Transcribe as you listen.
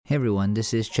Hey everyone,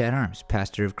 this is Chad Arms,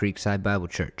 pastor of Creekside Bible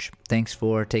Church. Thanks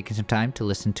for taking some time to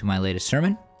listen to my latest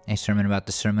sermon, a sermon about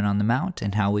the Sermon on the Mount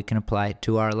and how we can apply it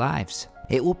to our lives.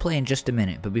 It will play in just a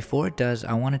minute, but before it does,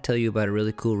 I want to tell you about a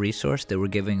really cool resource that we're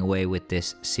giving away with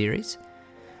this series.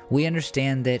 We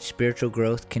understand that spiritual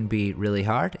growth can be really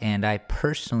hard, and I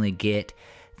personally get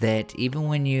that even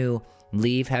when you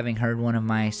leave having heard one of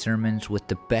my sermons with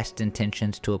the best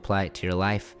intentions to apply it to your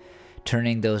life,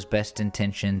 turning those best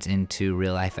intentions into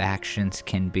real-life actions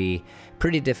can be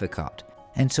pretty difficult.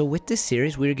 And so with this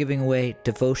series, we're giving away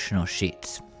devotional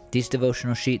sheets. These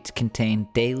devotional sheets contain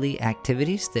daily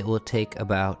activities that will take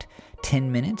about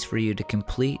 10 minutes for you to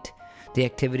complete. The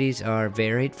activities are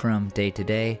varied from day to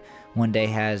day. One day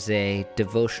has a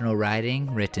devotional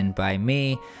writing written by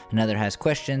me, another has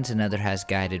questions, another has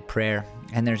guided prayer,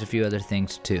 and there's a few other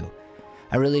things too.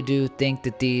 I really do think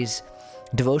that these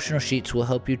devotional sheets will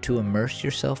help you to immerse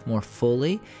yourself more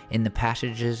fully in the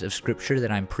passages of Scripture that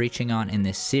I'm preaching on in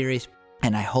this series,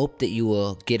 and I hope that you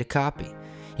will get a copy.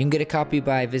 You can get a copy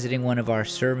by visiting one of our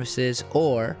services,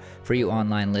 or for you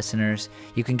online listeners,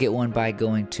 you can get one by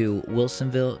going to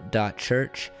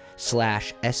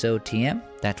wilsonville.church/SOTM.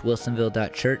 That's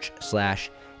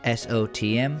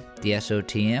wilsonville.church/SOTM. The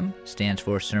SOTM stands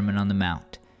for Sermon on the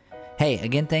Mount. Hey,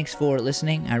 again, thanks for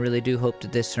listening. I really do hope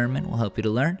that this sermon will help you to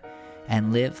learn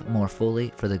and live more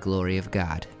fully for the glory of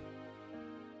God.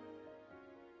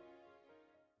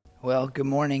 Well, good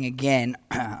morning again.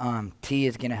 T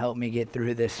is going to help me get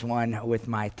through this one with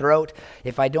my throat.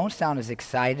 If I don't sound as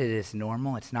excited as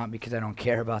normal, it's not because I don't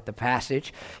care about the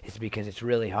passage. It's because it's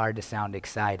really hard to sound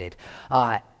excited.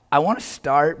 I want to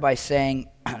start by saying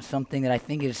something that I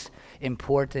think is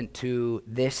important to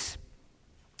this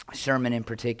sermon in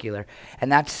particular,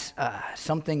 and that's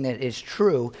something that is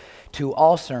true to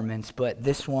all sermons, but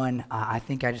this one, I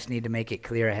think I just need to make it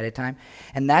clear ahead of time,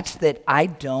 and that's that I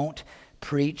don't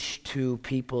preach to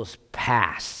people's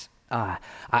past.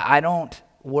 I don't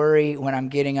worry when I'm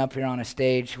getting up here on a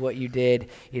stage what you did,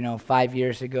 5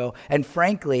 years ago. And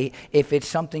frankly, if it's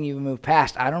something you've moved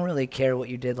past, I don't really care what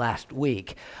you did last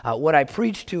week. What I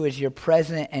preach to is your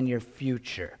present and your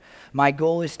future. My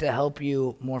goal is to help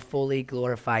you more fully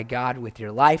glorify God with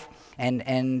your life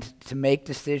and to make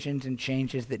decisions and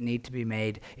changes that need to be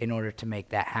made in order to make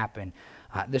that happen.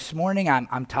 This morning,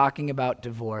 I'm talking about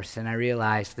divorce, and I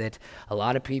realize that a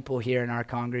lot of people here in our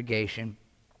congregation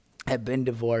have been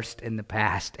divorced in the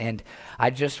past, and I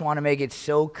just want to make it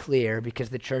so clear, because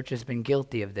the church has been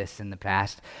guilty of this in the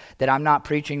past, that I'm not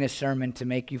preaching this sermon to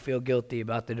make you feel guilty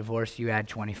about the divorce you had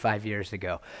 25 years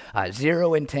ago.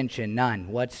 Zero intention, none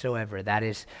whatsoever. That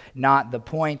is not the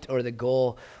point or the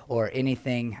goal or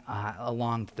anything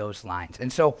along those lines.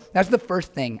 And so that's the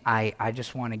first thing I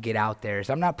just want to get out there, is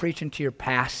I'm not preaching to your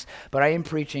past, but I am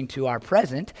preaching to our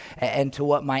present and to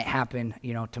what might happen,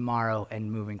 tomorrow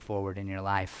and moving forward in your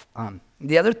life.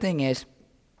 The other thing is,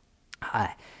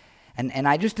 and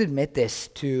I just admit this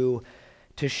to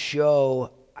show,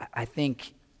 I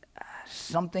think,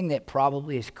 something that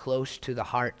probably is close to the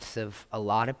hearts of a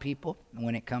lot of people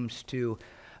when it comes to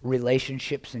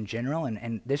relationships in general,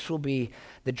 and this will be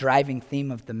the driving theme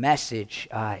of the message,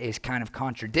 is kind of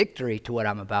contradictory to what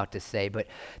I'm about to say, but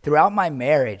throughout my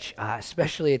marriage,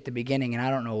 especially at the beginning, and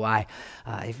I don't know why,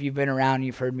 if you've been around,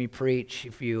 you've heard me preach,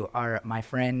 if you are my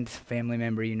friend, family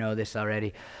member, you know this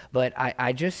already, but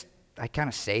I kind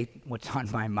of say what's on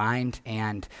my mind,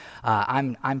 and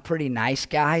I'm pretty nice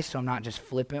guy, so I'm not just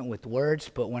flippant with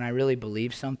words, but when I really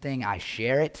believe something, I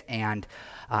share it, and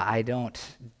I don't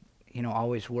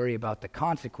always worry about the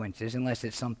consequences unless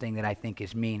it's something that I think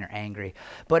is mean or angry.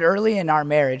 But early in our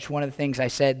marriage, one of the things I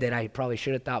said that I probably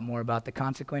should have thought more about the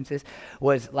consequences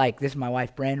was, this is my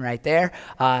wife, Bryn, right there.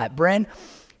 Bryn,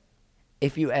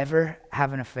 if you ever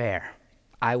have an affair,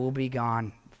 I will be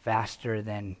gone faster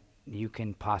than you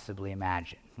can possibly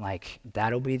imagine.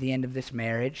 That'll be the end of this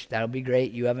marriage. That'll be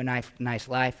great. You have a nice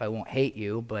life. I won't hate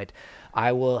you, but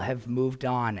I will have moved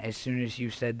on as soon as you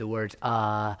said the words,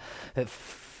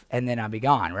 and then I'll be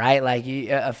gone, right?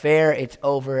 Affair, it's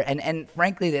over. And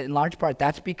frankly, in large part,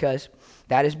 that is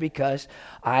because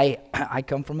I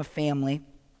come from a family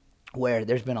where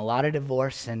there's been a lot of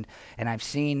divorce, and I've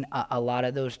seen a lot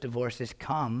of those divorces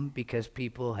come because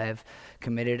people have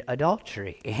committed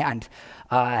adultery. And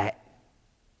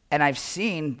I've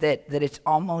seen that it's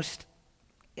almost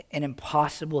an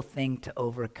impossible thing to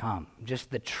overcome,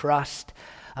 just the trust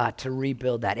to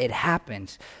rebuild that. It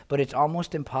happens, but it's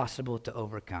almost impossible to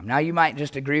overcome. Now, you might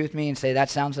just agree with me and say, that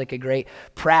sounds like a great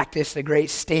practice, a great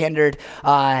standard,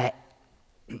 but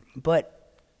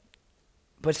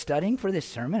studying for this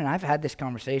sermon, and I've had this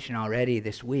conversation already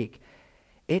this week,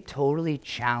 it totally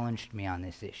challenged me on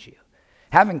this issue.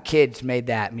 Having kids made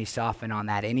me soften on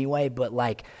that anyway, but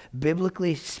like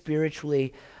biblically,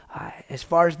 spiritually, as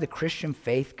far as the Christian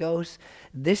faith goes,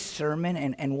 this sermon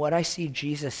and what I see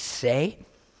Jesus say,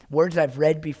 words I've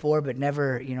read before but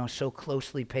never, so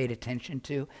closely paid attention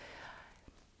to,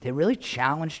 they really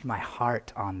challenged my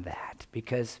heart on that,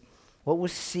 because what we'll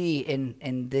see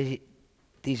in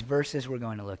these verses we're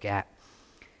going to look at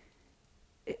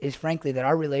is frankly that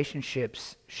our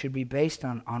relationships should be based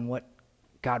on what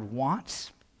God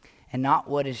wants and not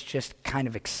what is just kind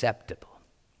of acceptable.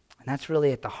 And that's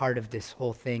really at the heart of this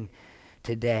whole thing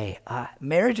today.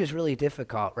 Marriage is really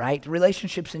difficult, right?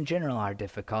 Relationships in general are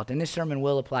difficult, and this sermon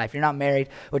will apply. If you're not married,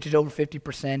 which is over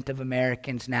 50% of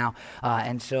Americans now,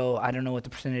 and so I don't know what the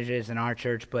percentage is in our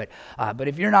church, but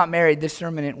if you're not married, this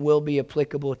sermon it will be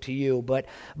applicable to you.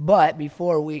 But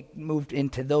before we moved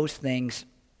into those things,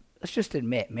 let's just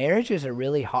admit, marriage is a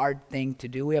really hard thing to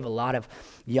do. We have a lot of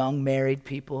young married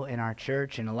people in our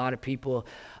church, and a lot of people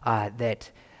that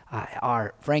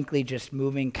are frankly just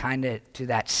moving kind of to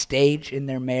that stage in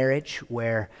their marriage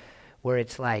where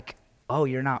it's like, oh,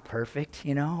 you're not perfect,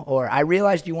 or I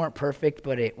realized you weren't perfect,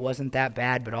 but it wasn't that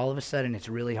bad, but all of a sudden it's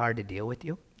really hard to deal with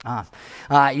you. Right?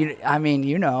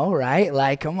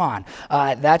 Like, come on.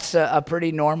 That's a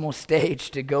pretty normal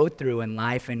stage to go through in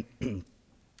life. And,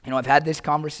 I've had this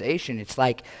conversation. It's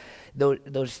like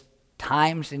those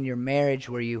times in your marriage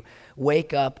where you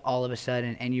wake up all of a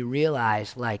sudden and you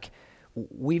realize, like,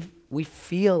 we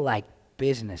feel like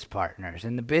business partners,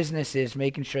 and the business is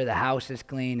making sure the house is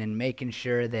clean and making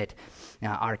sure that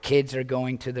our kids are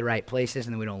going to the right places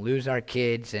and that we don't lose our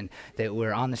kids, and that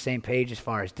we're on the same page as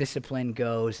far as discipline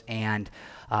goes, and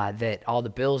that all the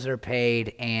bills are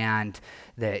paid, and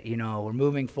that we're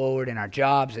moving forward in our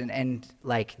jobs, and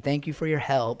like, thank you for your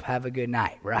help, have a good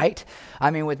night, right?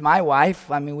 I mean, with my wife,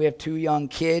 we have 2 young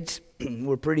kids,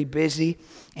 we're pretty busy,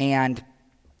 and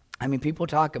people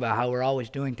talk about how we're always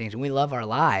doing things, and we love our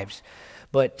lives,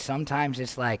 but sometimes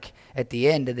it's like, at the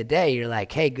end of the day, you're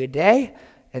like, hey, good day,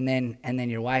 and then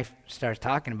your wife starts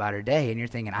talking about her day, and you're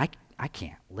thinking, I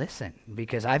can't listen,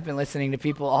 because I've been listening to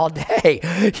people all day,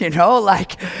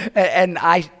 and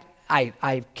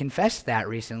I confessed that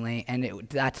recently, and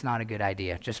that's not a good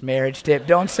idea. Just marriage tip,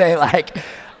 don't say like,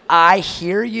 I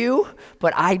hear you,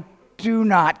 but I do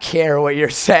not care what you're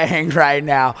saying right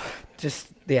now.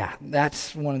 Yeah,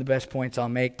 that's one of the best points I'll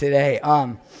make today.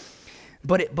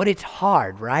 But it's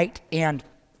hard, right? And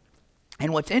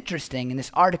what's interesting in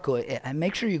this article,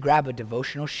 make sure you grab a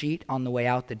devotional sheet on the way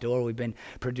out the door. We've been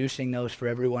producing those for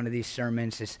every one of these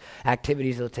sermons. This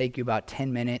activities will take you about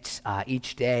 10 minutes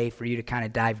each day for you to kind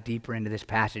of dive deeper into this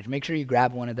passage. Make sure you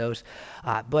grab one of those.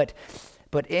 But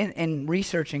in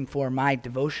researching for my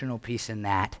devotional piece in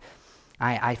that,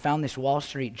 I found this Wall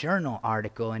Street Journal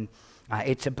article, and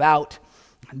it's about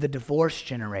the divorce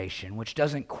generation, which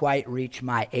doesn't quite reach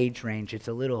my age range. It's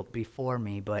a little before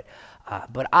me, but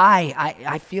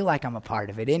I feel like I'm a part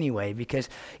of it anyway, because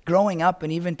growing up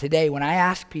and even today, when I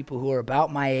ask people who are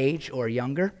about my age or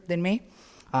younger than me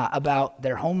about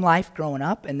their home life growing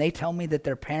up, and they tell me that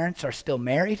their parents are still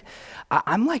married,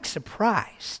 I'm like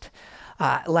surprised.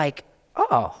 Like,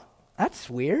 oh, that's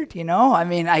weird,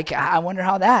 I wonder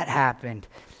how that happened.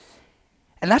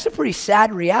 And that's a pretty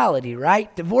sad reality,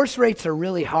 right? Divorce rates are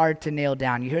really hard to nail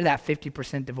down. You hear that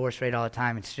 50% divorce rate all the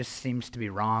time. It just seems to be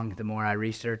wrong the more I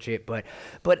research it. But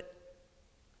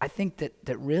I think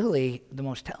that really the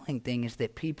most telling thing is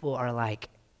that people are like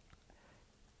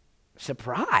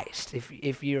surprised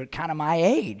if you're kind of my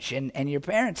age and your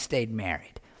parents stayed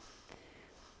married.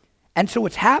 And so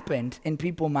what's happened in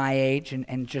people my age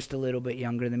and just a little bit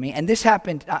younger than me, and this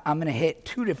happened, I'm going to hit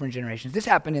 2 different generations. This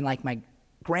happened in like my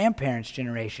grandparents'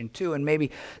 generation too, and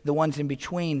maybe the ones in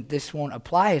between, this won't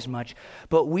apply as much,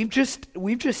 but we've just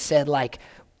said, like,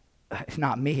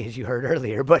 not me as you heard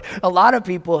earlier, but a lot of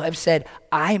people have said,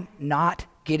 I'm not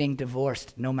getting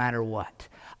divorced no matter what.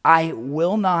 I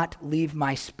will not leave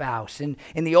my spouse. And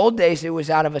in the old days, it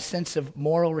was out of a sense of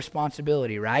moral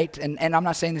responsibility, right? And I'm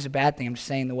not saying this is a bad thing. I'm just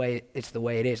saying the way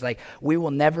it is. Like, we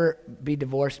will never be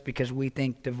divorced because we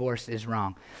think divorce is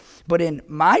wrong. But in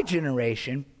my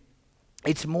generation,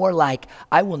 it's more like,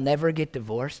 I will never get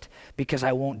divorced because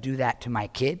I won't do that to my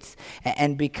kids,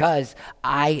 and because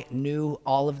I knew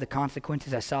all of the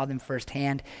consequences, I saw them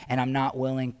firsthand, and I'm not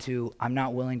willing to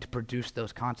produce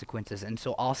those consequences, and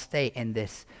so I'll stay in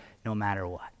this no matter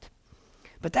what.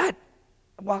 But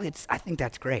I think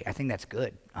that's great. I think that's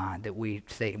good that we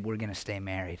say we're going to stay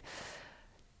married.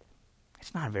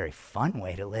 It's not a very fun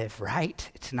way to live,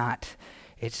 right? It's not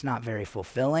very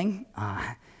fulfilling.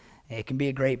 It can be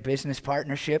a great business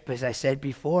partnership, as I said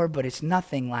before, but it's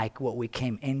nothing like what we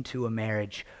came into a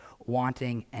marriage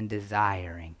wanting and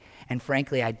desiring. And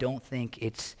frankly, I don't think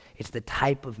it's the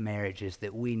type of marriages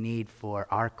that we need for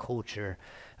our culture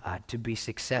to be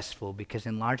successful, because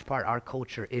in large part our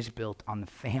culture is built on the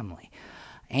family.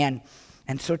 And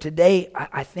so today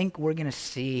I think we're going to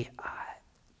see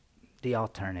the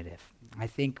alternative. I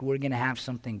think we're going to have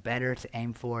something better to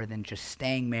aim for than just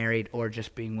staying married or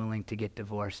just being willing to get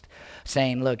divorced.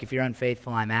 Saying, look, if you're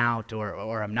unfaithful, I'm out,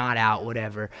 or I'm not out,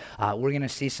 whatever. We're going to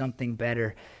see something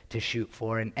better to shoot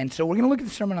for. And so we're going to look at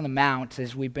the Sermon on the Mount,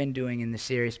 as we've been doing in the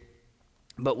series.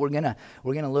 But we're gonna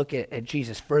look at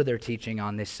Jesus' further teaching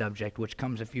on this subject, which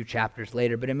comes a few chapters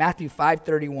later. But in Matthew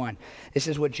 5:31, this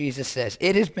is what Jesus says.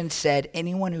 It has been said,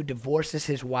 anyone who divorces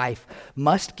his wife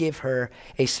must give her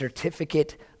a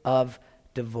certificate of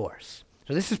divorce.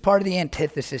 So this is part of the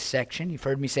antithesis section. You've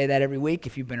heard me say that every week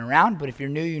if you've been around, but if you're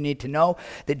new, you need to know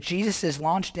that Jesus has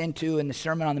launched into, in the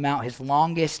Sermon on the Mount, his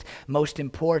longest, most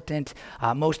important,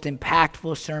 most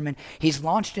impactful sermon. He's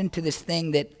launched into this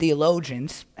thing that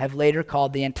theologians have later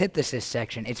called the antithesis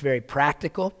section. It's very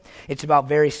practical. It's about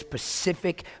very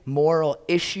specific moral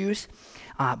issues.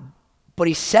 But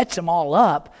he sets them all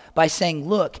up by saying,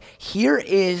 look, here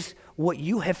is what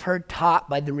you have heard taught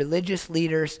by the religious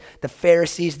leaders, the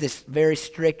Pharisees, this very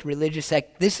strict religious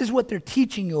sect. This is what they're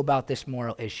teaching you about this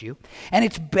moral issue. And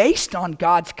it's based on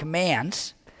God's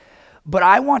commands, but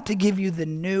I want to give you the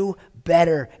new,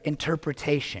 better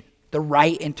interpretation, the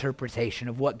right interpretation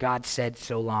of what God said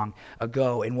so long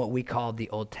ago in what we call the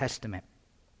Old Testament.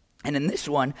 And in this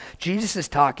one, Jesus is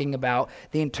talking about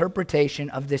the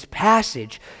interpretation of this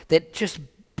passage that just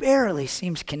barely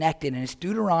seems connected, and it's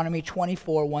Deuteronomy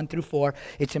 24, 1 through 4.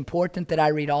 It's important that I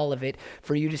read all of it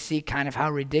for you to see kind of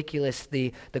how ridiculous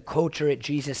the culture at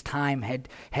Jesus' time had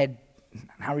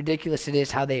how ridiculous it is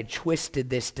how they had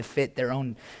twisted this to fit their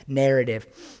own narrative.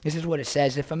 This is what it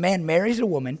says. If a man marries a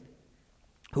woman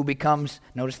who becomes,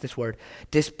 notice this word,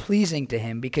 displeasing to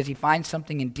him because he finds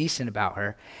something indecent about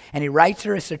her, and he writes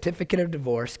her a certificate of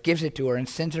divorce, gives it to her, and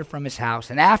sends her from his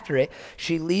house, and after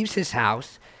she leaves his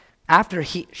house,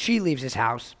 she leaves his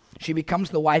house, she becomes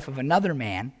the wife of another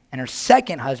man, and her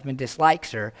second husband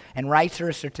dislikes her and writes her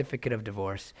a certificate of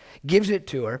divorce, gives it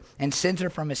to her, and sends her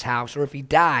from his house, or if he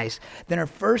dies, then her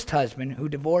first husband, who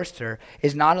divorced her,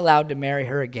 is not allowed to marry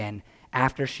her again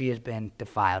after she has been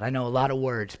defiled. I know a lot of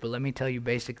words, but let me tell you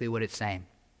basically what it's saying.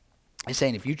 It's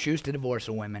saying if you choose to divorce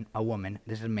a woman,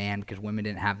 this is a man because women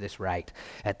didn't have this right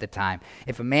at the time.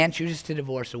 If a man chooses to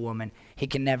divorce a woman, he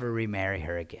can never remarry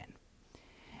her again.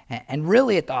 And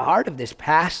really at the heart of this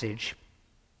passage,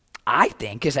 I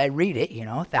think, as I read it,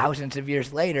 thousands of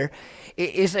years later,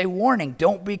 it is a warning.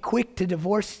 Don't be quick to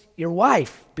divorce your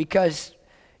wife because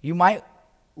you might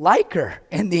like her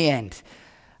in the end.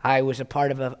 I was a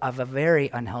part of a very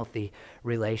unhealthy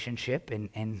relationship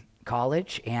in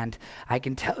college, and I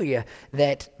can tell you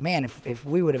that, man, if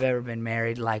we would have ever been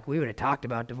married, like, we would have talked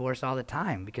about divorce all the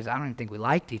time, because I don't even think we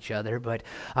liked each other, but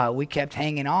we kept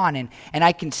hanging on, and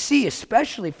I can see,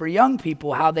 especially for young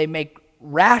people, how they make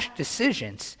rash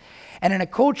decisions. And in a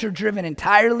culture driven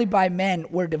entirely by men,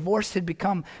 where divorce had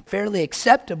become fairly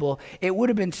acceptable, it would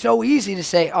have been so easy to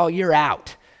say, oh, you're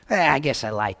out. I guess I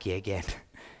like you again.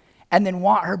 And then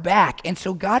want her back. And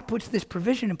so God puts this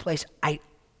provision in place,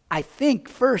 I think,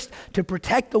 first, to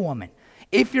protect the woman.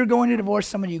 If you're going to divorce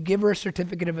someone, you give her a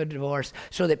certificate of a divorce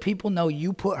so that people know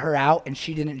you put her out and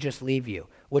she didn't just leave you,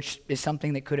 which is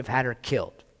something that could have had her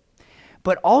killed.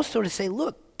 But also to say,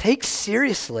 look, take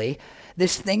seriously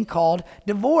this thing called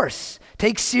divorce.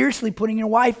 Take seriously putting your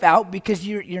wife out because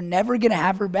you're never going to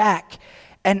have her back.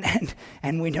 And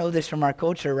we know this from our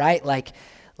culture, right? Like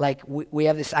we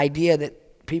have this idea that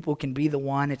people can be the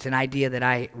one. It's an idea that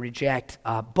I reject.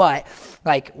 But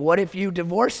what if you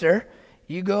divorce her,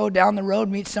 you go down the road,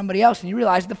 meet somebody else, and you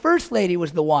realize the first lady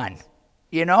was the one?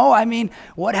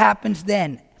 What happens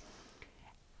then?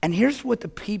 And here's what the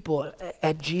people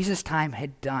at Jesus' time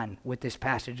had done with this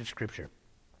passage of Scripture.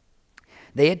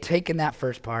 They had taken that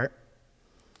first part,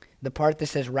 the part that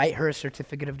says, write her a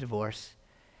certificate of divorce,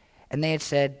 and they had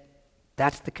said,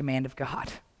 that's the command of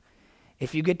God.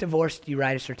 If you get divorced, you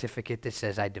write a certificate that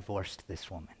says, I divorced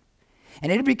this woman.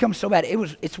 And it had become so bad.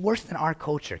 It's worse than our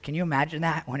culture. Can you imagine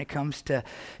that when it comes to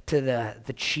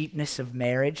the cheapness of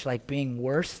marriage, like being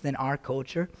worse than our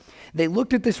culture? They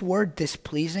looked at this word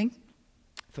displeasing.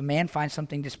 If a man finds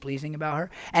something displeasing about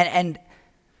her. And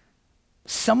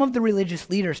some of the religious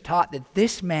leaders taught that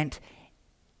this meant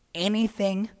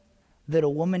anything that a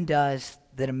woman does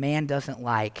that a man doesn't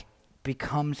like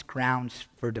becomes grounds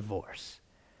for divorce.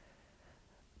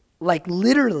 like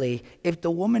literally, if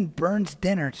the woman burns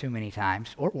dinner too many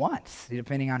times, or once,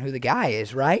 depending on who the guy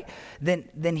is, right?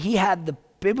 Then he had the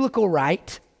biblical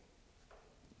right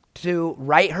to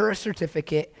write her a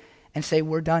certificate and say,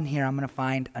 we're done here, I'm going to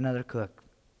find another cook,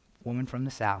 woman from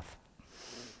the South.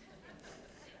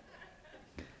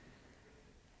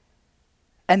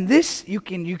 And this, you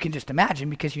can just imagine,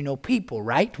 because you know people,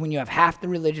 right? When you have half the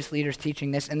religious leaders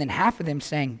teaching this, and then half of them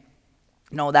saying,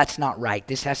 no, that's not right.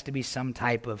 This has to be some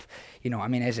type of,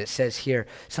 as it says here,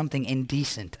 something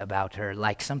indecent about her,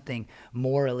 like something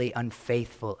morally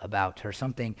unfaithful about her,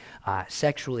 something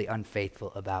sexually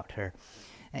unfaithful about her.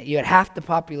 You had half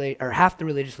the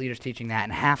religious leaders teaching that,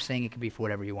 and half saying it could be for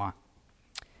whatever you want.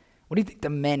 What do you think the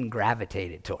men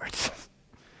gravitated towards?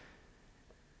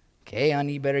 Okay,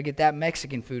 honey, you better get that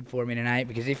Mexican food for me tonight,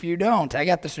 because if you don't, I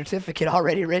got the certificate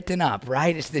already written up,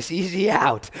 right? It's this easy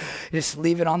out. Just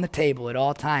leave it on the table at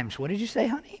all times. What did you say,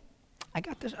 honey? I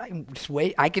got this. Just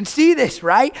wait. I can see this,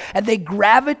 right? And they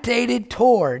gravitated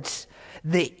towards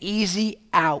the easy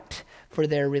out for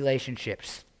their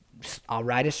relationships. I'll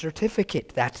write a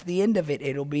certificate. That's the end of it.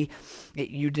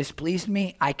 You displeased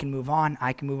me. I can move on.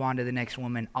 I can move on to the next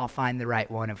woman. I'll find the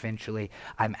right one eventually.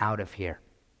 I'm out of here.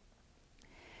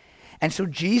 And so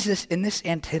Jesus, in this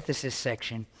antithesis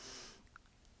section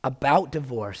about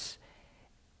divorce,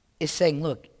 is saying,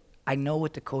 look, I know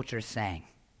what the culture is saying.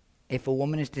 If a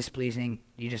woman is displeasing,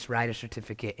 you just write a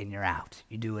certificate and you're out.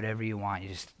 You do whatever you want. You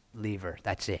just leave her.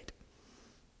 That's it.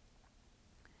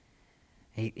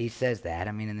 He says that.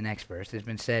 In the next verse, it's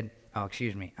been said,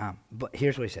 but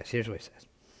here's what he says.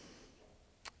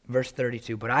 Verse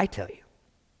 32, but I tell you,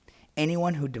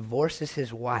 anyone who divorces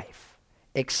his wife,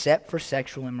 except for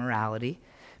sexual immorality,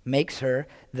 makes her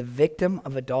the victim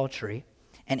of adultery,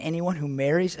 and anyone who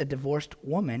marries a divorced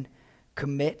woman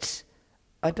commits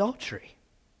adultery.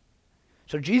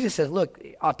 So Jesus says, look,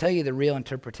 I'll tell you the real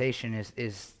interpretation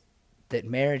is that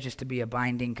marriage is to be a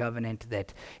binding covenant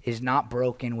that is not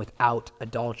broken without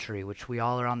adultery, which we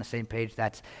all are on the same page.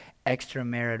 That's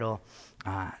extramarital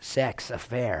sex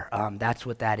affair. That's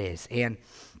what that is. And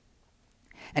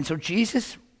so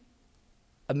Jesus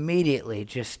immediately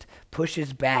just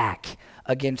pushes back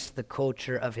against the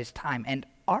culture of his time and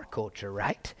our culture,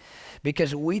 right?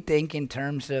 Because we think in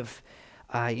terms of,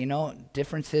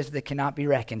 differences that cannot be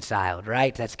reconciled,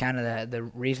 right? That's kind of the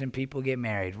reason people get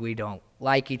married. We don't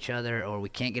like each other, or we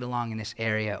can't get along in this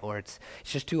area, or it's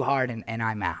just too hard and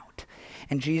I'm out.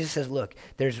 And Jesus says, look,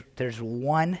 there's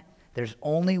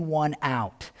only one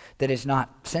out that is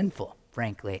not sinful,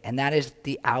 frankly, and that is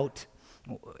the out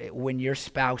when your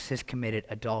spouse has committed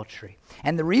adultery.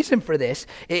 And the reason for this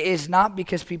is not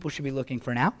because people should be looking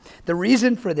for an out. The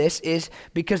reason for this is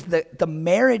because the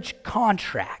marriage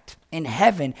contract in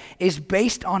heaven is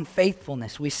based on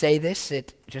faithfulness. We say this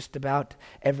at just about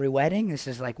every wedding. This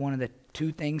is like one of the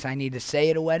two things I need to say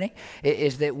at a wedding,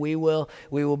 is that we will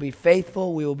be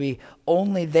faithful. We will be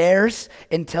only theirs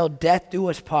until death do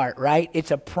us part, right?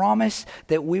 It's a promise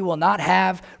that we will not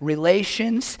have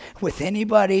relations with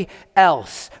anybody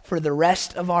else for the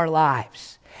rest of our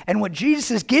lives. And what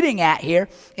Jesus is getting at here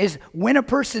is when a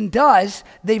person does,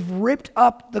 they've ripped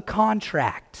up the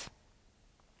contract.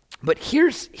 But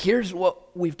here's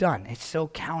what we've done. It's so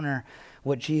counter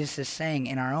what Jesus is saying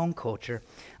in our own culture.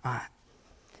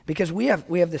 Because we have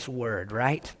this word,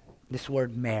 right? This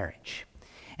word marriage.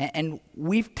 And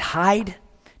we've tied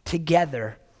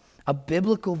together a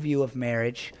biblical view of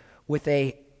marriage with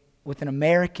an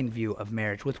American view of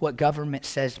marriage, with what government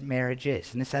says marriage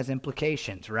is. And this has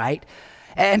implications, right?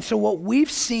 And so what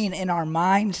we've seen in our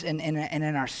minds and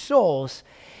in our souls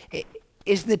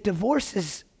is that divorce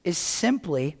is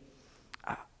simply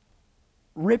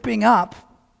ripping up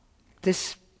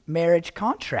this marriage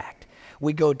contract.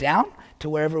 We go down to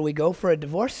wherever we go for a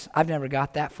divorce. I've never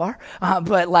got that far.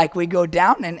 But we go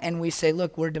down and we say,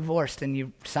 look, we're divorced. And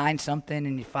you sign something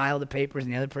and you file the papers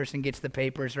and the other person gets the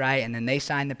papers, right? And then they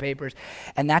sign the papers.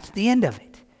 And that's the end of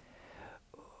it.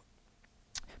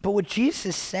 But what Jesus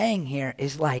is saying here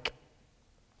is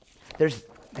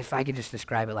if I could just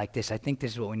describe it like this, I think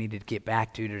this is what we need to get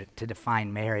back to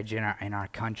define marriage in our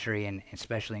country, and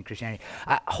especially in Christianity.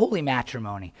 Holy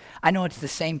matrimony. I know it's the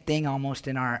same thing almost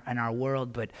in our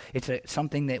world, but it's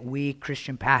something that we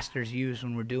Christian pastors use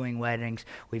when we're doing weddings.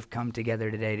 We've come together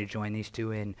today to join these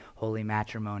two in holy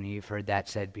matrimony. You've heard that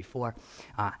said before.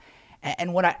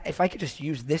 If I could just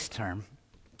use this term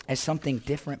as something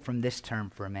different from this term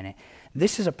for a minute.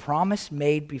 This is a promise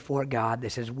made before God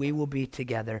that says we will be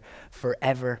together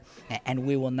forever and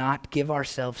we will not give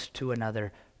ourselves to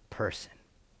another person.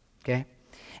 Okay?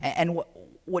 And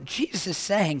what Jesus is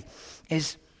saying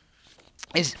is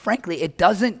frankly, it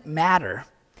doesn't matter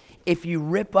if you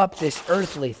rip up this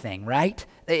earthly thing, right?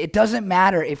 It doesn't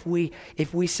matter if we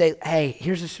say, hey,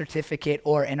 here's a certificate,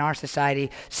 or in our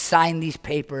society, sign these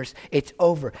papers, it's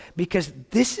over. Because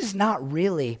this is not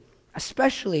really,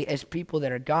 especially as people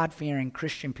that are God-fearing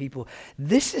Christian people,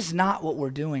 this is not what we're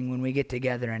doing when we get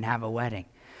together and have a wedding.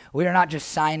 We are not just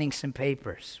signing some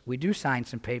papers. We do sign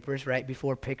some papers right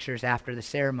before pictures after the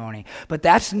ceremony, but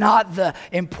that's not the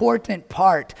important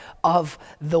part of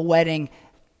the wedding,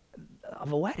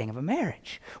 of a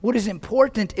marriage. What is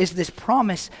important is this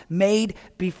promise made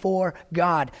before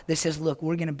God that says, look,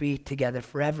 we're going to be together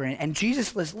forever. And Jesus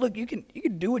says, look, you can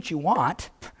do what you want.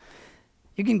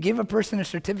 You can give a person a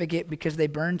certificate because they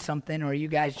burned something, or you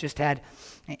guys just had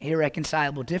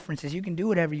irreconcilable differences. You can do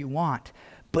whatever you want.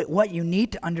 But what you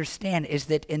need to understand is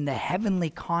that in the heavenly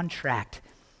contract,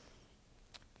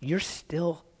 you're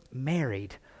still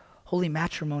married. Holy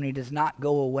matrimony does not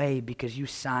go away because you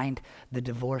signed the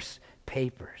divorce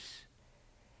papers.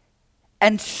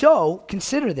 And so,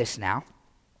 consider this now.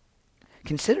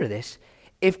 Consider this.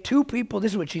 If two people,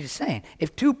 this is what Jesus is saying,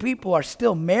 if two people are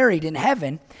still married in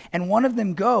heaven, and one of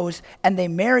them goes and they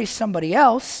marry somebody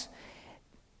else,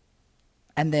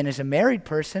 and then as a married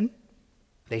person,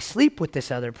 they sleep with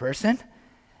this other person,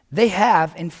 they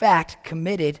have, in fact,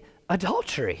 committed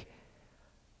adultery.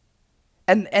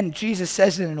 And Jesus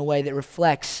says it in a way that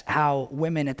reflects how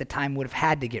women at the time would have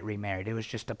had to get remarried. It was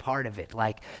just a part of it.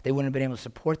 Like, they wouldn't have been able to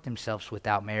support themselves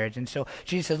without marriage. And so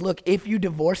Jesus says, look, if you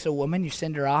divorce a woman, you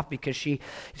send her off because she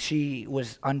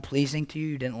was unpleasing to you,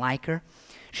 you didn't like her,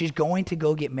 she's going to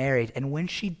go get married. And when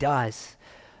she does,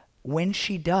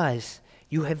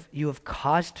 you have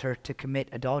caused her to commit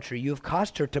adultery. You have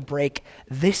caused her to break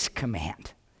this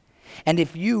command. And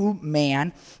if you,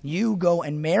 man, you go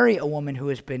and marry a woman who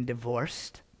has been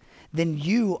divorced, then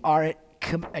you're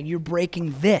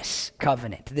breaking this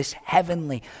covenant, this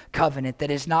heavenly covenant that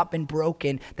has not been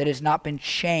broken, that has not been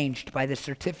changed by the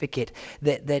certificate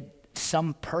that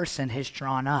some person has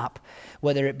drawn up,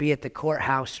 whether it be at the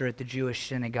courthouse or at the Jewish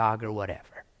synagogue or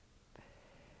whatever.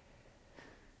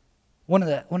 One of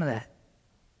the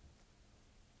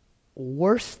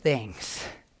worst things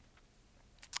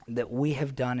that we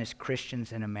have done as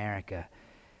Christians in America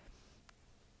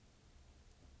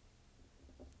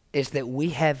is that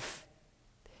we have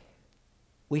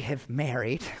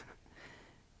married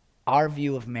our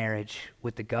view of marriage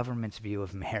with the government's view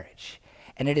of marriage.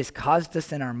 And it has caused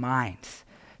us in our minds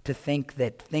to think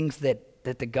that things that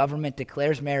the government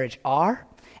declares marriage are,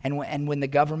 and when the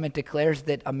government declares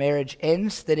that a marriage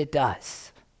ends, that it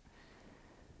does.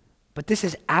 But this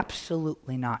is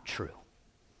absolutely not true.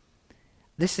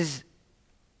 There's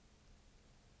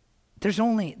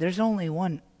only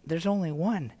one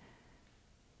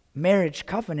marriage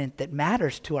covenant that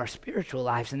matters to our spiritual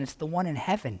lives, and it's the one in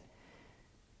heaven.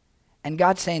 And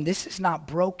God's saying this is not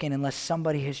broken unless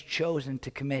somebody has chosen to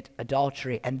commit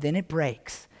adultery, and then it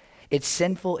breaks. It's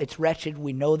sinful, it's wretched,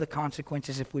 we know the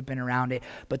consequences if we've been around it,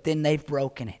 but then they've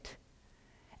broken it.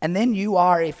 And then you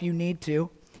are, if you need to,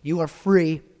 you are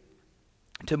free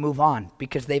to move on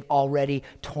because they've already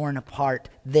torn apart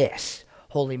this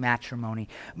holy matrimony.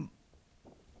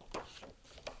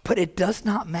 But it does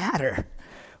not matter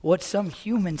what some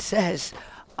human says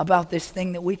about this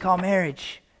thing that we call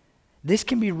marriage. This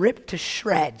can be ripped to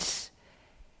shreds,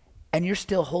 and you're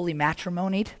still holy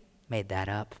matrimonied. Made that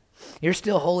up. You're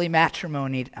still holy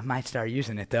matrimonied. I might start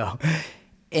using it though.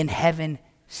 In heaven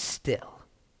still.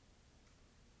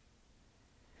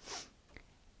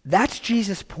 That's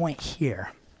Jesus' point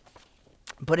here.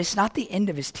 But it's not the end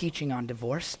of his teaching on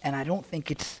divorce, and I don't think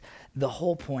it's the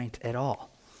whole point at all.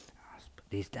 Let's put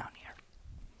these down here.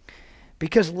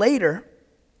 Because later,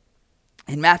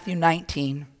 in Matthew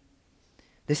 19,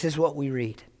 this is what we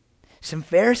read. Some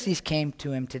Pharisees came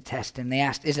to him to test him. They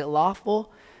asked, is it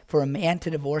lawful for a man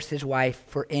to divorce his wife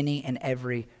for any and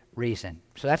every reason?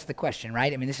 So that's the question,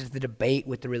 right? I mean, this is the debate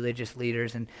with the religious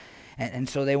leaders, and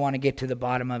so they want to get to the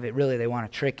bottom of it. Really, they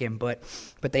want to trick him, but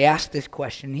they ask this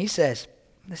question. He says,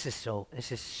 this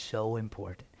is so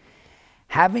important.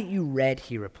 Haven't you read,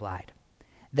 he replied,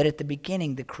 that at the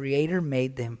beginning the Creator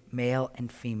made them male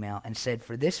and female and said,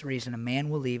 for this reason a man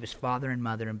will leave his father and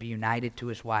mother and be united to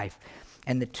his wife,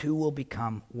 and the two will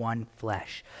become one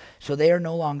flesh. So they are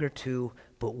no longer two,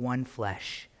 but one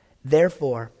flesh.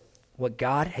 Therefore, what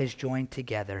God has joined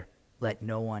together, let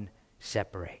no one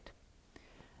separate.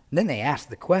 And then they asked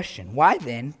the question, why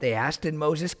then, they asked, did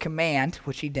Moses command,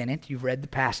 which he didn't, you've read the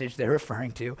passage they're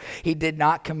referring to, he did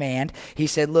not command. He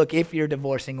said, look, if you're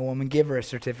divorcing a woman, give her a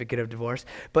certificate of divorce.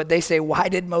 But they say, why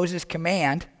did Moses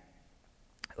command?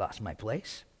 I lost my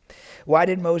place. Why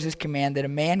did Moses command that a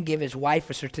man give his wife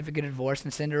a certificate of divorce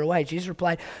and send her away? Jesus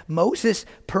replied, Moses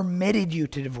permitted you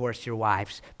to divorce your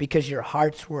wives because your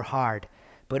hearts were hard,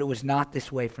 but it was not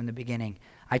this way from the beginning.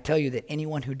 I tell you that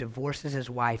anyone who divorces his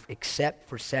wife except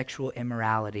for sexual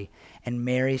immorality and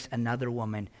marries another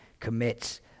woman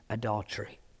commits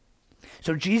adultery.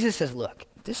 So Jesus says, look,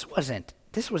 this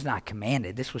was not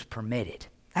commanded, this was permitted.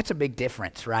 That's a big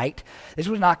difference, right? This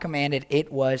was not commanded,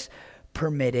 it was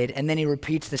permitted. And then he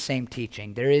repeats the same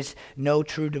teaching. There is no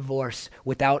true divorce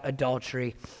without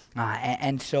adultery.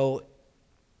 And so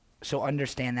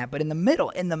understand that. But in the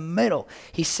middle,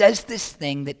 he says this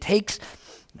thing that takes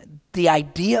the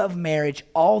idea of marriage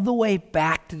all the way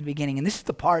back to the beginning. And this is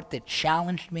the part that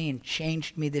challenged me and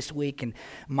changed me this week and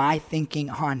my thinking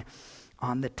on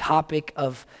the topic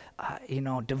of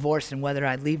divorce and whether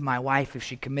I'd leave my wife if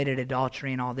she committed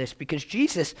adultery and all this. Because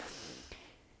Jesus,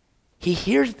 he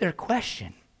hears their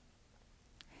question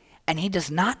and he does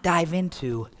not dive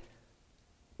into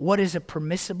what is a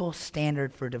permissible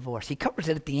standard for divorce. He covers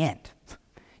it at the end.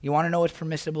 You want to know what's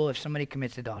permissible? If somebody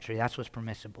commits adultery, that's what's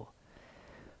permissible.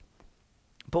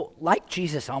 But like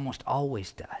Jesus almost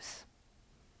always does,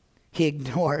 he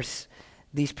ignores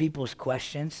these people's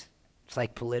questions. It's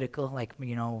like political, like,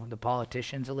 the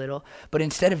politicians a little. But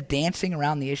instead of dancing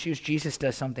around the issues, Jesus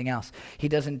does something else. He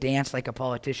doesn't dance like a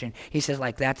politician. He says,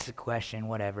 that's the question,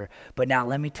 whatever. But now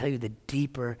let me tell you the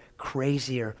deeper,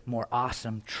 crazier, more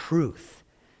awesome truth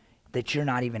that you're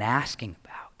not even asking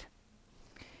about.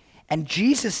 And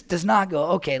Jesus does not go,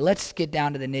 okay, let's get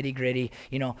down to the nitty-gritty,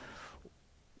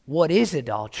 what is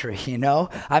adultery,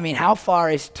 how far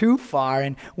is too far,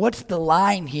 and what's the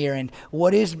line here, and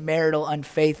what is marital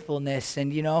unfaithfulness,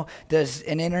 and, does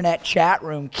an internet chat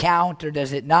room count, or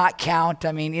does it not count?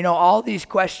 All these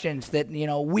questions that,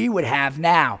 we would have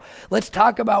now. Let's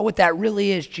talk about what that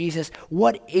really is, Jesus.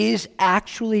 What is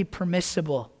actually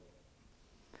permissible?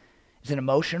 Does an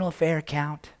emotional affair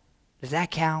count? Does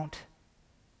that count?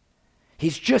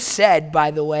 He's just said,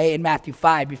 by the way, in Matthew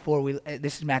 5,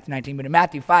 this is Matthew 19, but in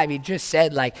Matthew 5, he just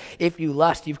said, if you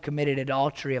lust, you've committed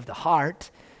adultery of the heart.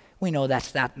 We know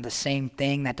that's not the same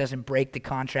thing. That doesn't break the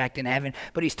contract in heaven.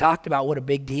 But he's talked about what a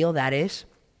big deal that is.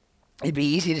 It'd be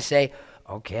easy to say,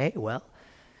 okay, well,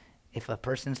 if a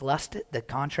person's lusted, the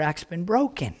contract's been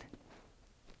broken.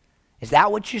 Is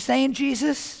that what you're saying,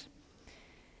 Jesus?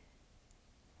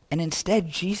 And instead,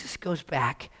 Jesus goes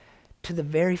back to the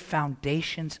very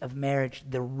foundations of marriage,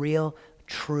 the real,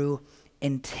 true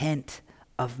intent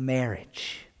of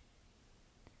marriage.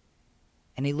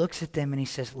 And he looks at them and he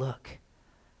says, look,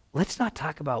 let's not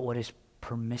talk about what is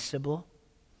permissible.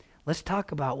 Let's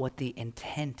talk about what the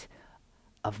intent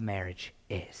of marriage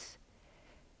is.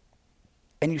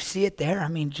 And you see it there.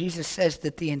 Jesus says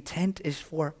that the intent is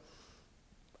for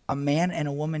a man and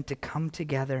a woman to come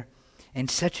together in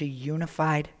such a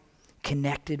unified,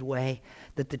 connected way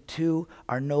that the two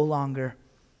are no longer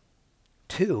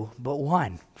two, but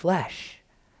one flesh.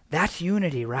 That's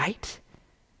unity, right?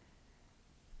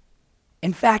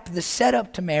 In fact, the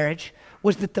setup to marriage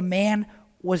was that the man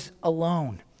was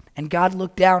alone. And God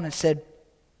looked down and said,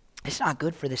 it's not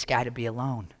good for this guy to be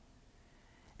alone.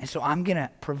 And so I'm going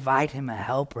to provide him a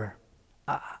helper,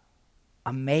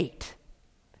 a mate,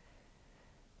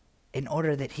 in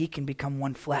order that he can become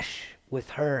one flesh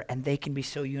with her, and they can be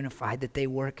so unified that they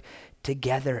work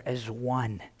together as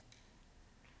one.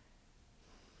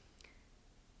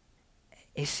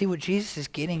 You see, what Jesus is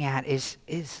getting at is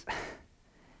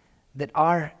that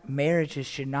our marriages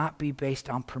should not be based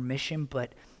on permission,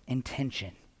 but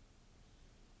intention.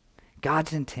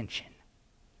 God's intention.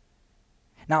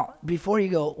 Now, before you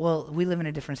go, well, we live in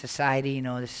a different society,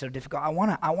 this is so difficult. I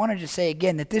want to just say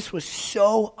again that this was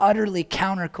so utterly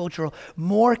countercultural,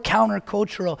 more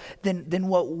countercultural than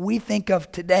what we think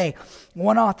of today.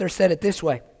 One author said it this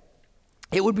way: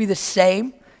 it would be the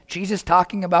same, Jesus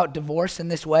talking about divorce in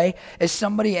this way, as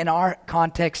somebody in our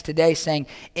context today saying,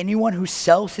 anyone who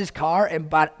sells his car and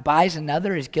buys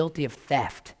another is guilty of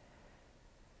theft.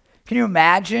 Can you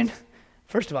imagine?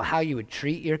 First of all, how you would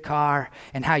treat your car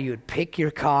and how you would pick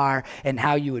your car and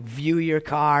how you would view your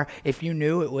car if you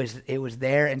knew it was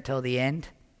there until the end.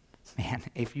 Man,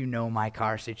 if you know my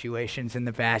car situations in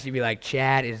the past, you'd be like,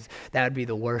 that would be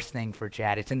the worst thing for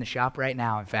Chad. It's in the shop right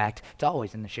now, in fact. It's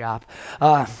always in the shop.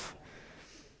 But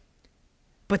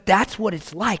that's what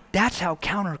it's like. That's how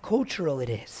countercultural it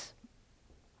is.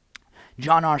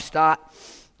 John R. Stott,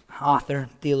 author,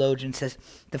 theologian, says,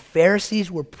 the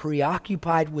Pharisees were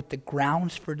preoccupied with the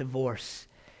grounds for divorce.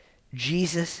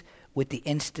 Jesus with the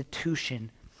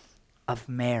institution of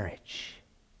marriage.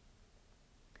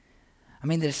 I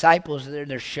mean, the disciples,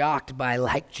 they're shocked by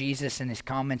like Jesus and his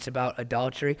comments about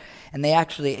adultery. And they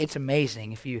actually, it's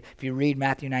amazing. If you read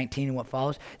Matthew 19 and what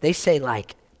follows, they say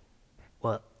like,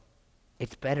 well,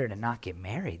 it's better to not get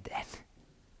married then.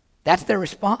 That's their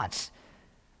response.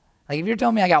 Like if you're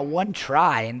telling me I got one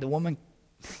try and the woman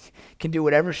can do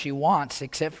whatever she wants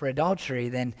except for adultery,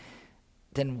 then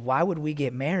why would we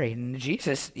get married? And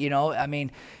Jesus, he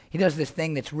does this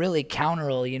thing that's really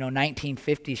counterable,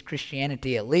 1950s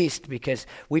Christianity at least, because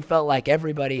we felt like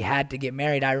everybody had to get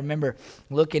married. I remember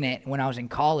looking at, when I was in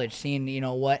college, seeing,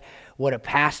 what a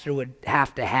pastor would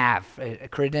have to have,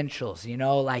 credentials,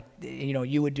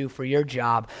 you would do for your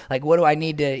job. Like, what do I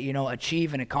need to,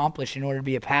 achieve and accomplish in order to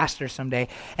be a pastor someday?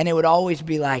 And it would always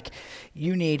be like,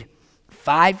 you need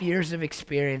 5 years of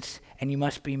experience and you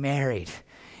must be married.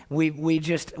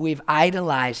 We've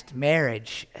idolized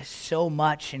marriage so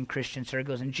much in Christian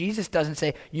circles, and Jesus doesn't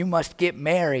say you must get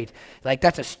married. Like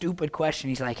that's a stupid question.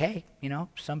 He's like, hey,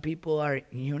 some people are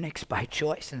eunuchs by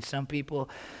choice, and some people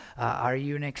are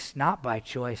eunuchs not by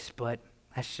choice, but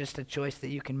that's just a choice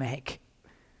that you can make.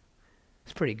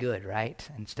 It's pretty good, right?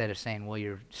 Instead of saying, well,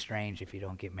 you're strange if you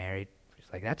don't get married.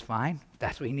 It's like, that's fine. If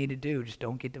that's what you need to do, just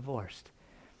don't get divorced.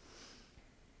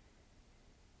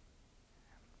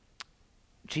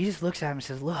 Jesus looks at him and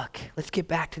says, look, let's get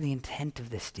back to the intent of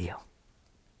this deal.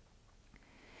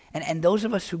 And those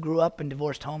of us who grew up in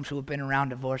divorced homes, who have been around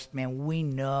divorce, man, we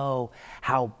know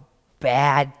how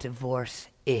bad divorce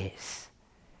is.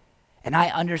 And I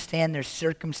understand there's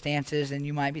circumstances, and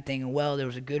you might be thinking, well, there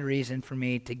was a good reason for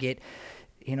me to get,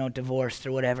 divorced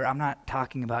or whatever. I'm not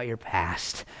talking about your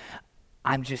past.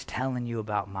 I'm just telling you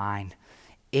about mine.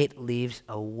 It leaves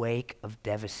a wake of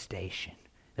devastation.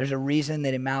 There's a reason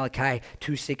that in Malachi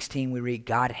 2:16 we read,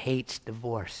 God hates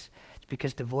divorce. It's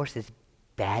because divorce is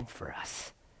bad for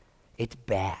us. It's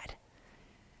bad.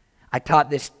 I taught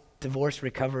this divorce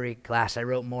recovery class. I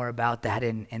wrote more about that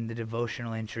in the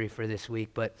devotional entry for this week,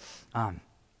 but I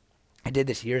did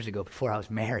this years ago before I was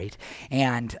married.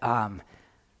 And I'm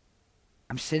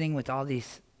sitting with all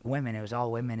these women. It was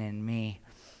all women and me.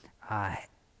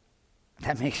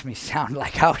 That makes me sound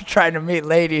like I was trying to meet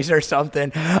ladies or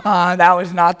something. That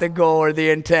was not the goal or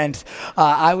the intent.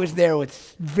 I was there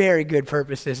with very good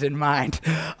purposes in mind.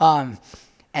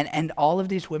 And all of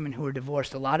these women who were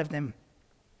divorced, a lot of them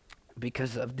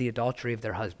because of the adultery of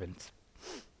their husbands.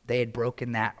 They had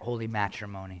broken that holy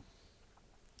matrimony.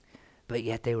 But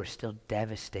yet they were still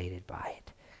devastated by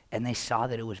it. And they saw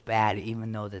that it was bad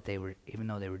even though they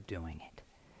were doing it.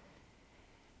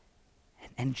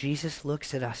 And Jesus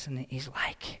looks at us and he's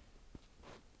like,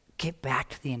 get back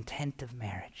to the intent of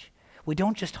marriage. We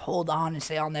don't just hold on and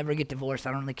say, I'll never get divorced.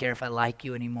 I don't really care if I like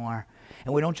you anymore.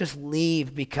 And we don't just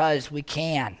leave because we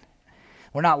can.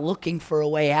 We're not looking for a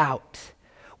way out.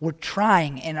 We're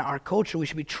trying, in our culture, we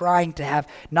should be trying to have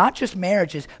not just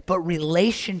marriages, but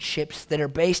relationships that are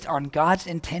based on God's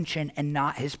intention and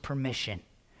not his permission.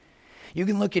 You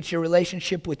can look at your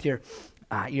relationship with your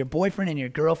boyfriend and your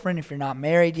girlfriend if you're not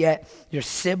married yet, your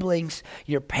siblings,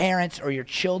 your parents or your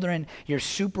children, your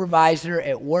supervisor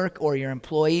at work or your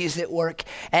employees at work.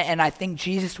 And I think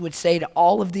Jesus would say to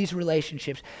all of these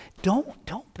relationships, don't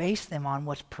base them on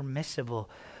what's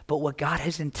permissible, but what God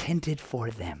has intended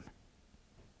for them.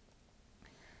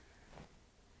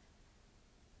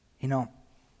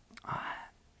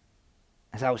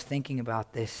 As I was thinking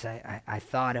about this, I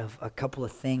thought of a couple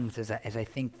of things as I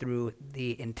think through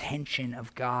the intention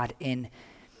of God in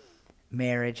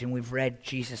marriage. And we've read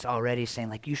Jesus already saying,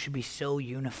 like, you should be so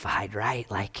unified, right?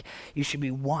 Like, you should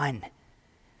be one.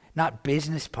 Not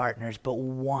business partners, but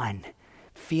one.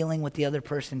 Feeling what the other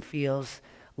person feels.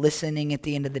 Listening at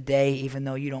the end of the day, even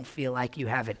though you don't feel like you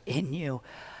have it in you.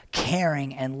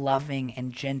 Caring and loving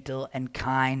and gentle and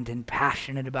kind and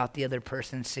passionate about the other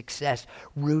person's success,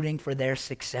 rooting for their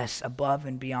success above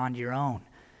and beyond your own.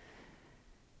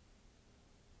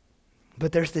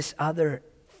 But there's this other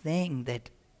thing that's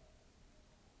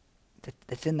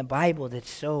in the Bible that's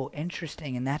so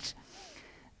interesting, and that's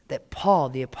that Paul,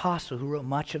 the apostle who wrote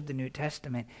much of the New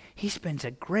Testament, he spends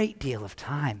a great deal of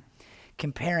time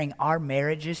comparing our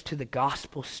marriages to the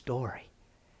gospel story.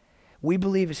 We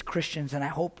believe as Christians, and I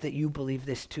hope that you believe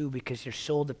this too because your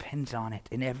soul depends on it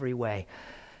in every way,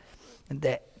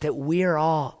 that we are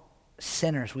all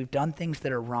sinners. We've done things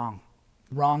that are wrong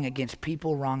against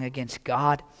people, wrong against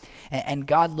God. And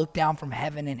God looked down from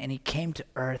heaven and he came to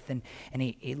earth and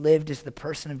he lived as the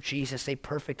person of Jesus, a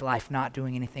perfect life, not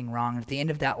doing anything wrong. And at the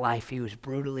end of that life, he was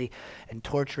brutally and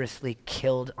torturously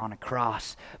killed on a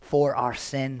cross for our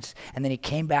sins. And then he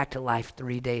came back to life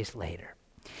 3 days later.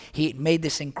 He made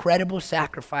this incredible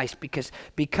sacrifice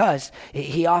because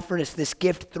he offered us this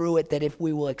gift through it, that if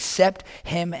we will accept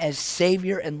him as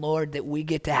Savior and Lord, that we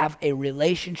get to have a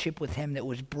relationship with him that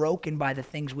was broken by the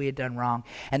things we had done wrong.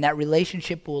 And that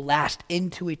relationship will last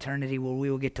into eternity, where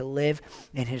we will get to live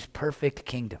in his perfect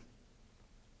kingdom.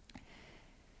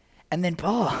 And then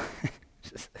Paul,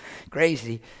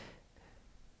 crazy,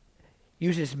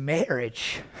 uses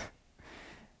marriage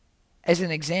as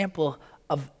an example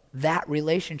of that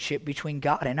relationship between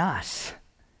God and us.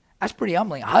 That's pretty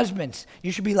humbling. Husbands,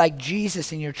 you should be like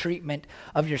Jesus in your treatment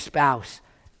of your spouse.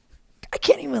 I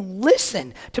can't even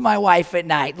listen to my wife at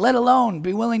night, let alone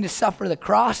be willing to suffer the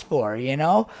cross for her, you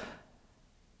know?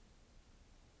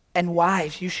 And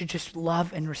wives, you should just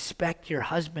love and respect your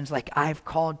husbands like I've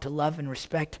called to love and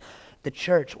respect the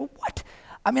church. Well, what?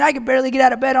 I mean, I could barely get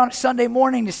out of bed on a Sunday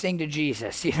morning to sing to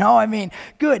Jesus, you know? I mean,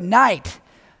 good night.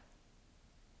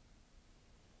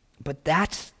 But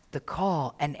that's the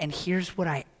call. And here's what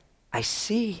I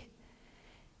see.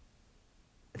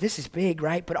 This is big,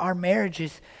 right? But our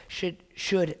marriages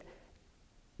should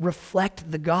reflect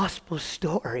the gospel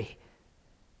story.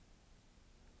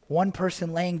 One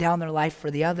person laying down their life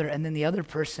for the other, and then the other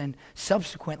person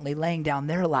subsequently laying down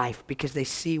their life because they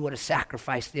see what a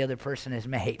sacrifice the other person has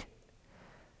made.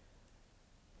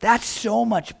 That's so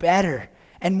much better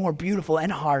and more beautiful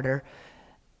and harder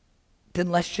than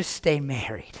let's just stay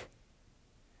married.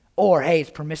 Or, hey, it's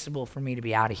permissible for me to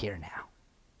be out of here now.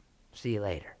 See you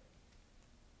later.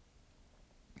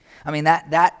 I mean,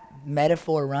 that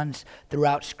metaphor runs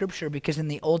throughout Scripture, because in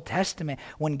the Old Testament,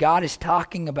 when God is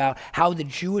talking about how the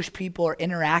Jewish people are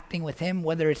interacting with him,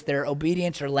 whether it's their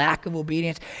obedience or lack of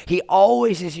obedience, he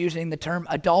always is using the term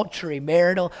adultery,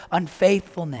 marital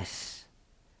unfaithfulness,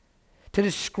 to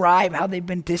describe how they've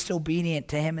been disobedient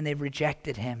to him and they've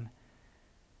rejected him.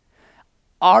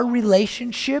 Our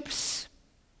relationships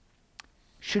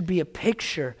should be a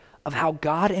picture of how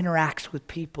God interacts with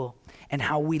people and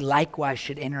how we likewise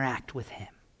should interact with him.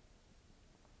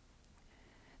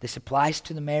 This applies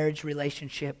to the marriage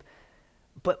relationship,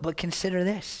 but consider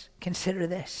this. Consider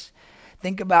this.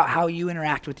 Think about how you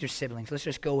interact with your siblings. Let's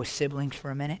just go with siblings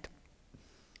for a minute.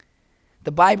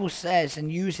 The Bible says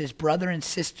and uses brother and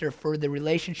sister for the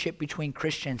relationship between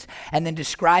Christians, and then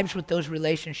describes what those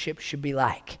relationships should be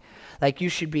like. Like, you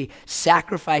should be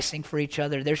sacrificing for each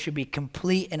other. There should be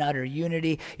complete and utter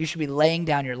unity. You should be laying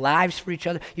down your lives for each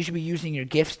other. You should be using your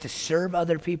gifts to serve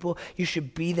other people. You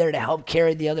should be there to help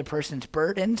carry the other person's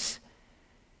burdens.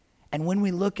 And when we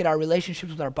look at our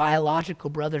relationships with our biological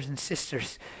brothers and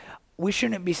sisters, we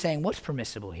shouldn't be saying, what's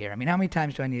permissible here? I mean, how many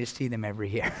times do I need to see them every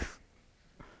year?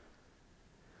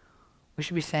 We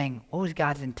should be saying, what was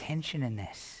God's intention in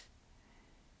this?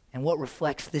 And what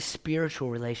reflects this spiritual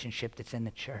relationship that's in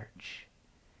the church?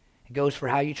 It goes for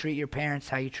how you treat your parents,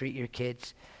 how you treat your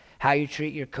kids, how you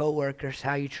treat your coworkers,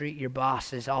 how you treat your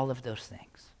bosses, all of those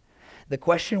things. The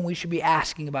question we should be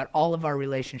asking about all of our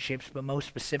relationships, but most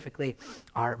specifically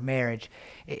our marriage,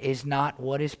 is not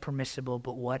what is permissible,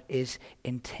 but what is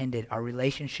intended. Our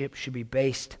relationship should be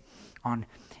based on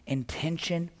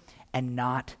intention and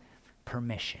not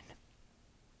permission.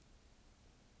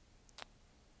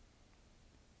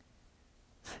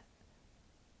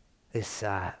 This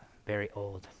very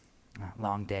old,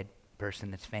 long dead person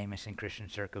that's famous in Christian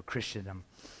circle, Christendom,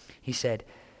 he said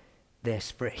this: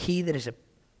 "For he that is a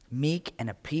meek and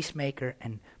a peacemaker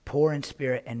and poor in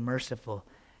spirit and merciful,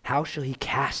 how shall he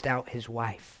cast out his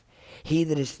wife? He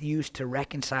that is used to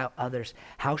reconcile others,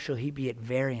 how shall he be at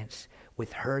variance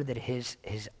with her that is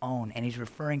his own?" And he's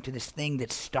referring to this thing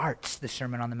that starts the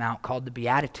Sermon on the Mount called the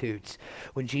Beatitudes,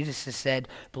 when Jesus has said,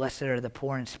 blessed are the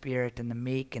poor in spirit and the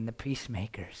meek and the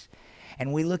peacemakers.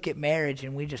 And we look at marriage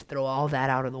and we just throw all that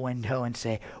out of the window and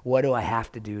say, what do I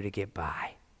have to do to get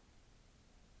by?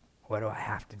 What do I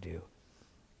have to do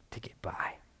to get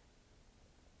by?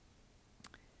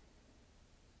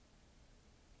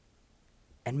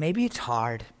 And maybe it's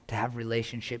hard to have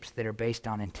relationships that are based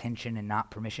on intention and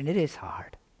not permission. It is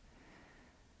hard.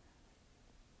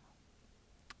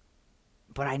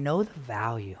 But I know the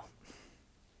value.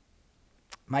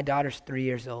 My daughter's 3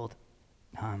 years old.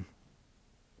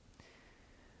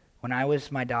 When I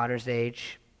was my daughter's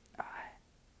age,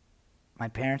 my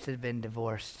parents had been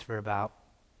divorced for about,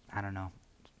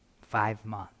 5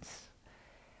 months.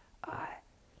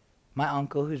 My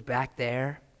uncle, who's back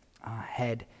there,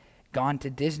 had gone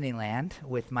to Disneyland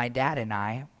with my dad and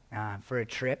I for a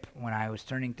trip when I was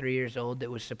turning 3 years old that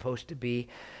was supposed to be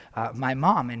my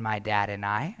mom and my dad and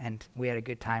I, and we had a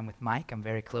good time with Mike. I'm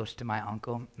very close to my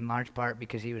uncle, in large part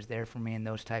because he was there for me in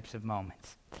those types of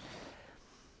moments.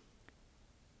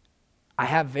 I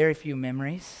have very few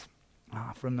memories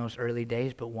from those early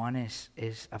days, but one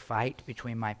is a fight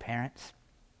between my parents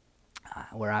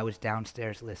where I was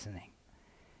downstairs listening.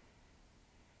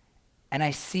 And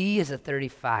I see as a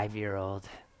 35-year-old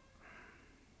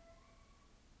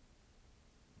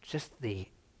just the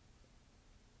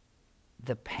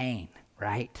pain,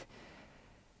 right?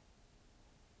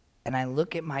 And I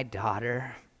look at my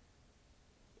daughter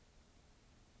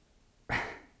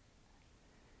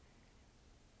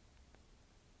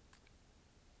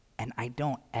and I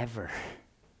don't ever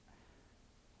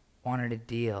want her to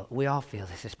deal, we all feel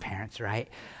this as parents, right?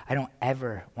 I don't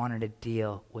ever want her to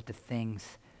deal with the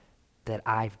things that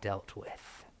I've dealt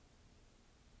with.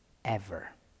 Ever.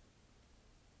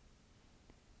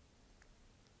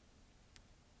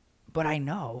 But I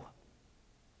know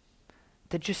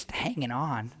that just hanging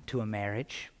on to a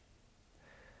marriage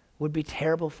would be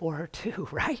terrible for her too,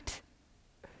 right?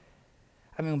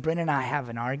 I mean, when Brenda and I have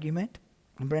an argument,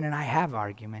 and Brenda and I have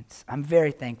arguments, I'm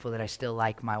very thankful that I still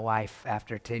like my wife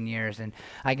after 10 years, and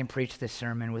I can preach this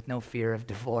sermon with no fear of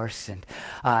divorce, and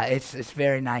it's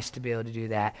very nice to be able to do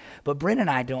that. But Brenda and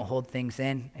I don't hold things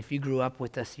in. If you grew up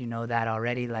with us, you know that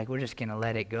already. Like, we're just going to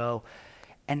let it go.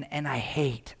 And I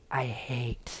hate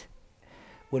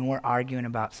when we're arguing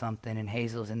about something and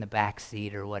Hazel's in the back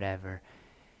seat or whatever,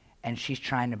 and she's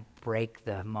trying to break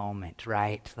the moment,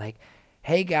 right? Like,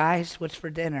 hey guys, what's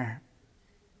for dinner?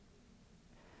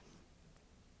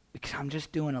 Because I'm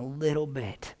just doing a little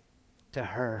bit to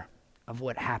her of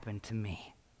what happened to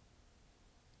me.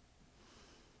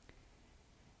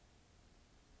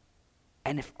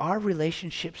 And if our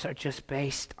relationships are just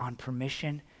based on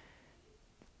permission,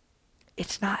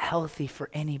 it's not healthy for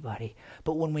anybody.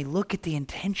 But when we look at the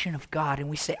intention of God and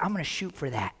we say, I'm going to shoot for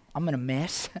that. I'm going to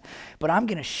miss, but I'm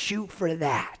going to shoot for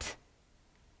that.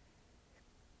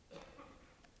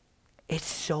 It's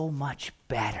so much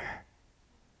better.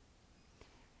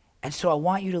 And so I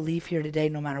want you to leave here today,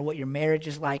 no matter what your marriage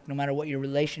is like, no matter what your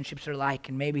relationships are like,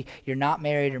 and maybe you're not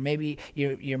married, or maybe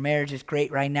your marriage is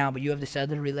great right now, but you have this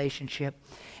other relationship.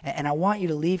 And I want you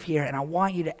to leave here, and I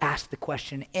want you to ask the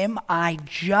question, am I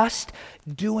just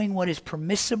doing what is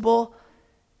permissible,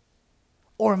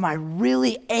 or am I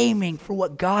really aiming for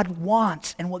what God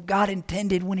wants and what God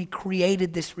intended when he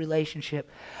created this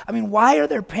relationship? I mean, why are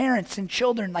there parents and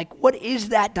children? Like, what is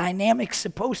that dynamic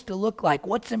supposed to look like?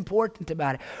 What's important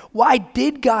about it? Why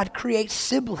did God create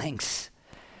siblings?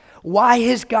 Why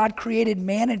has God created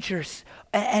managers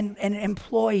and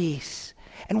employees?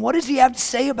 And what does he have to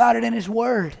say about it in his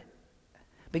word?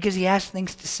 Because he has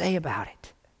things to say about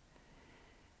it.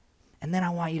 And then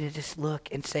I want you to just look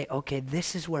and say, okay,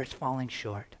 this is where it's falling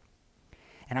short.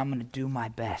 And I'm going to do my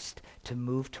best to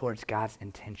move towards God's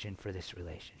intention for this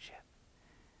relationship.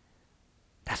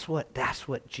 That's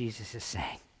what Jesus is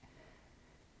saying.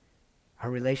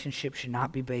 Our relationship should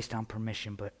not be based on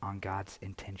permission, but on God's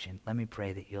intention. Let me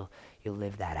pray that you'll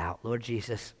live that out. Lord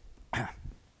Jesus, I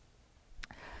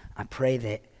pray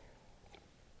that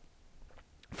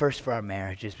first for our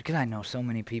marriages, because I know so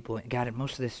many people, God,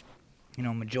 most of this,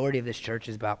 majority of this church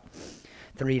is about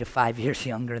 3 to 5 years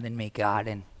younger than me, God,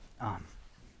 and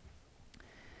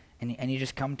you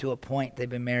just come to a point, they've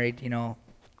been married,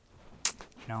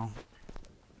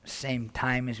 same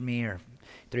time as me, or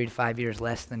 3 to 5 years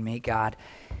less than me, God,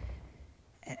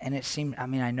 and it seemed,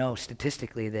 I know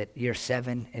statistically that year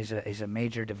 7 is a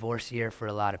major divorce year for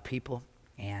a lot of people,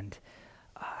 and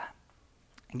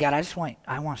God,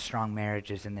 I want strong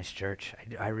marriages in this church.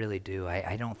 I really do.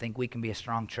 I don't think we can be a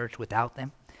strong church without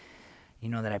them. You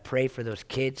know that I pray for those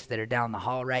kids that are down the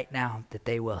hall right now, that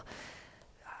they will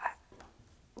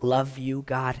love you,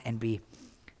 God, and be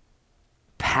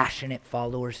passionate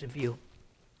followers of you.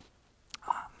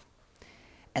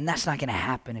 And that's not going to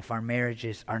happen if our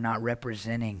marriages are not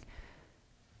representing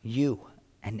you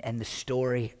and the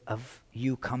story of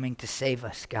you coming to save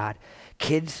us, God.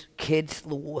 Kids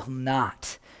will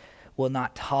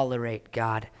not tolerate,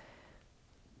 God,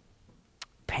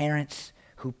 parents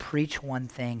who preach one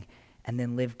thing and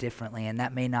then live differently, and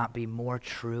that may not be more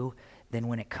true than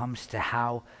when it comes to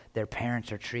how their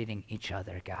parents are treating each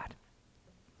other, God.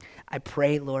 I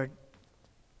pray, Lord,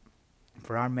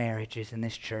 for our marriages in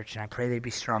this church, and I pray they be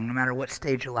strong no matter what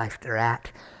stage of life they're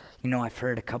at. I've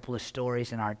heard a couple of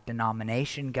stories in our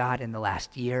denomination, God, in the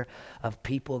last year of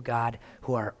people, God,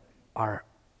 who are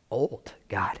old,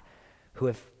 God, who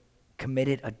have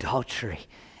committed adultery,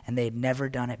 and they had never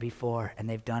done it before, and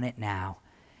they've done it now.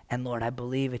 And Lord, I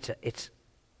believe it's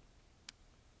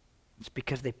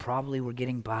because they probably were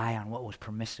getting by on what was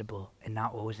permissible and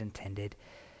not what was intended.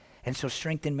 And so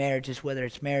strengthen marriages, whether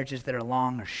it's marriages that are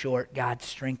long or short. God,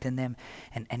 strengthen them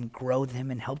and grow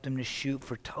them and help them to shoot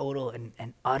for total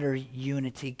and utter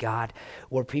unity, God,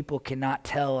 where people cannot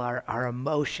tell our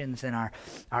emotions and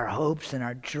our hopes and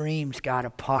our dreams, God,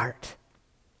 apart.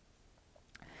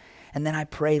 And then I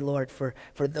pray, Lord, for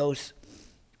those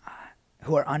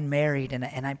who are unmarried,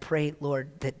 and I pray,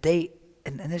 Lord, that they,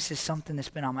 and this is something that's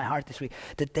been on my heart this week,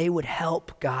 that they would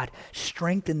help, God,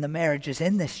 strengthen the marriages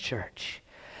in this church.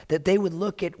 That they would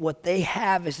look at what they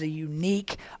have as a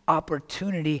unique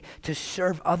opportunity to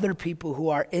serve other people who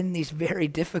are in these very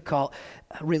difficult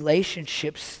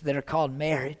relationships that are called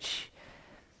marriage.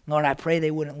 Lord, I pray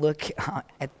they wouldn't look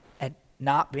at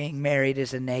not being married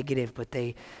as a negative, but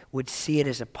they would see it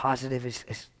as a positive,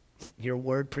 as your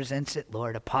word presents it,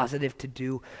 Lord, a positive to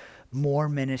do more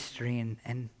ministry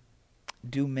and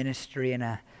do ministry in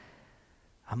a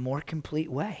more complete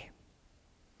way.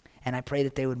 And I pray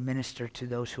that they would minister to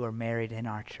those who are married in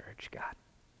our church, God.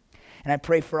 And I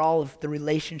pray for all of the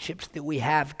relationships that we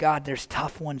have, God. There's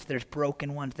tough ones, there's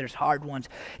broken ones, there's hard ones.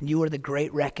 And you are the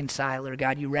great reconciler,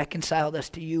 God. You reconciled us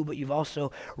to you, but you've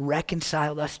also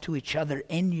reconciled us to each other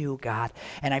in you, God.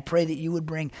 And I pray that you would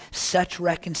bring such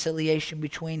reconciliation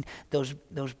between those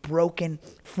broken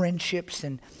friendships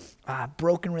and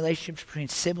broken relationships between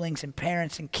siblings and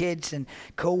parents and kids and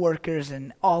coworkers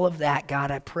and all of that,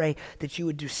 God. I pray that you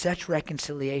would do such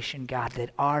reconciliation, God, that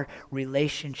our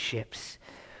relationships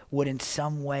would in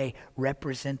some way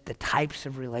represent the types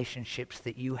of relationships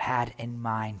that you had in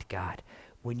mind, God,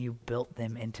 when you built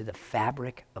them into the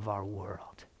fabric of our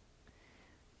world.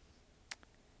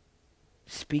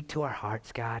 Speak to our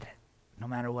hearts, God. No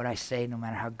matter what I say, no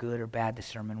matter how good or bad the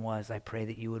sermon was, I pray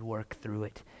that you would work through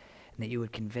it and that you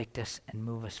would convict us and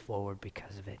move us forward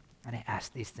because of it. And I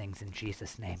ask these things in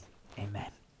Jesus' name.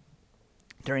 Amen.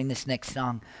 During this next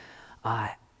song,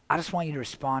 I just want you to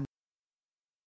respond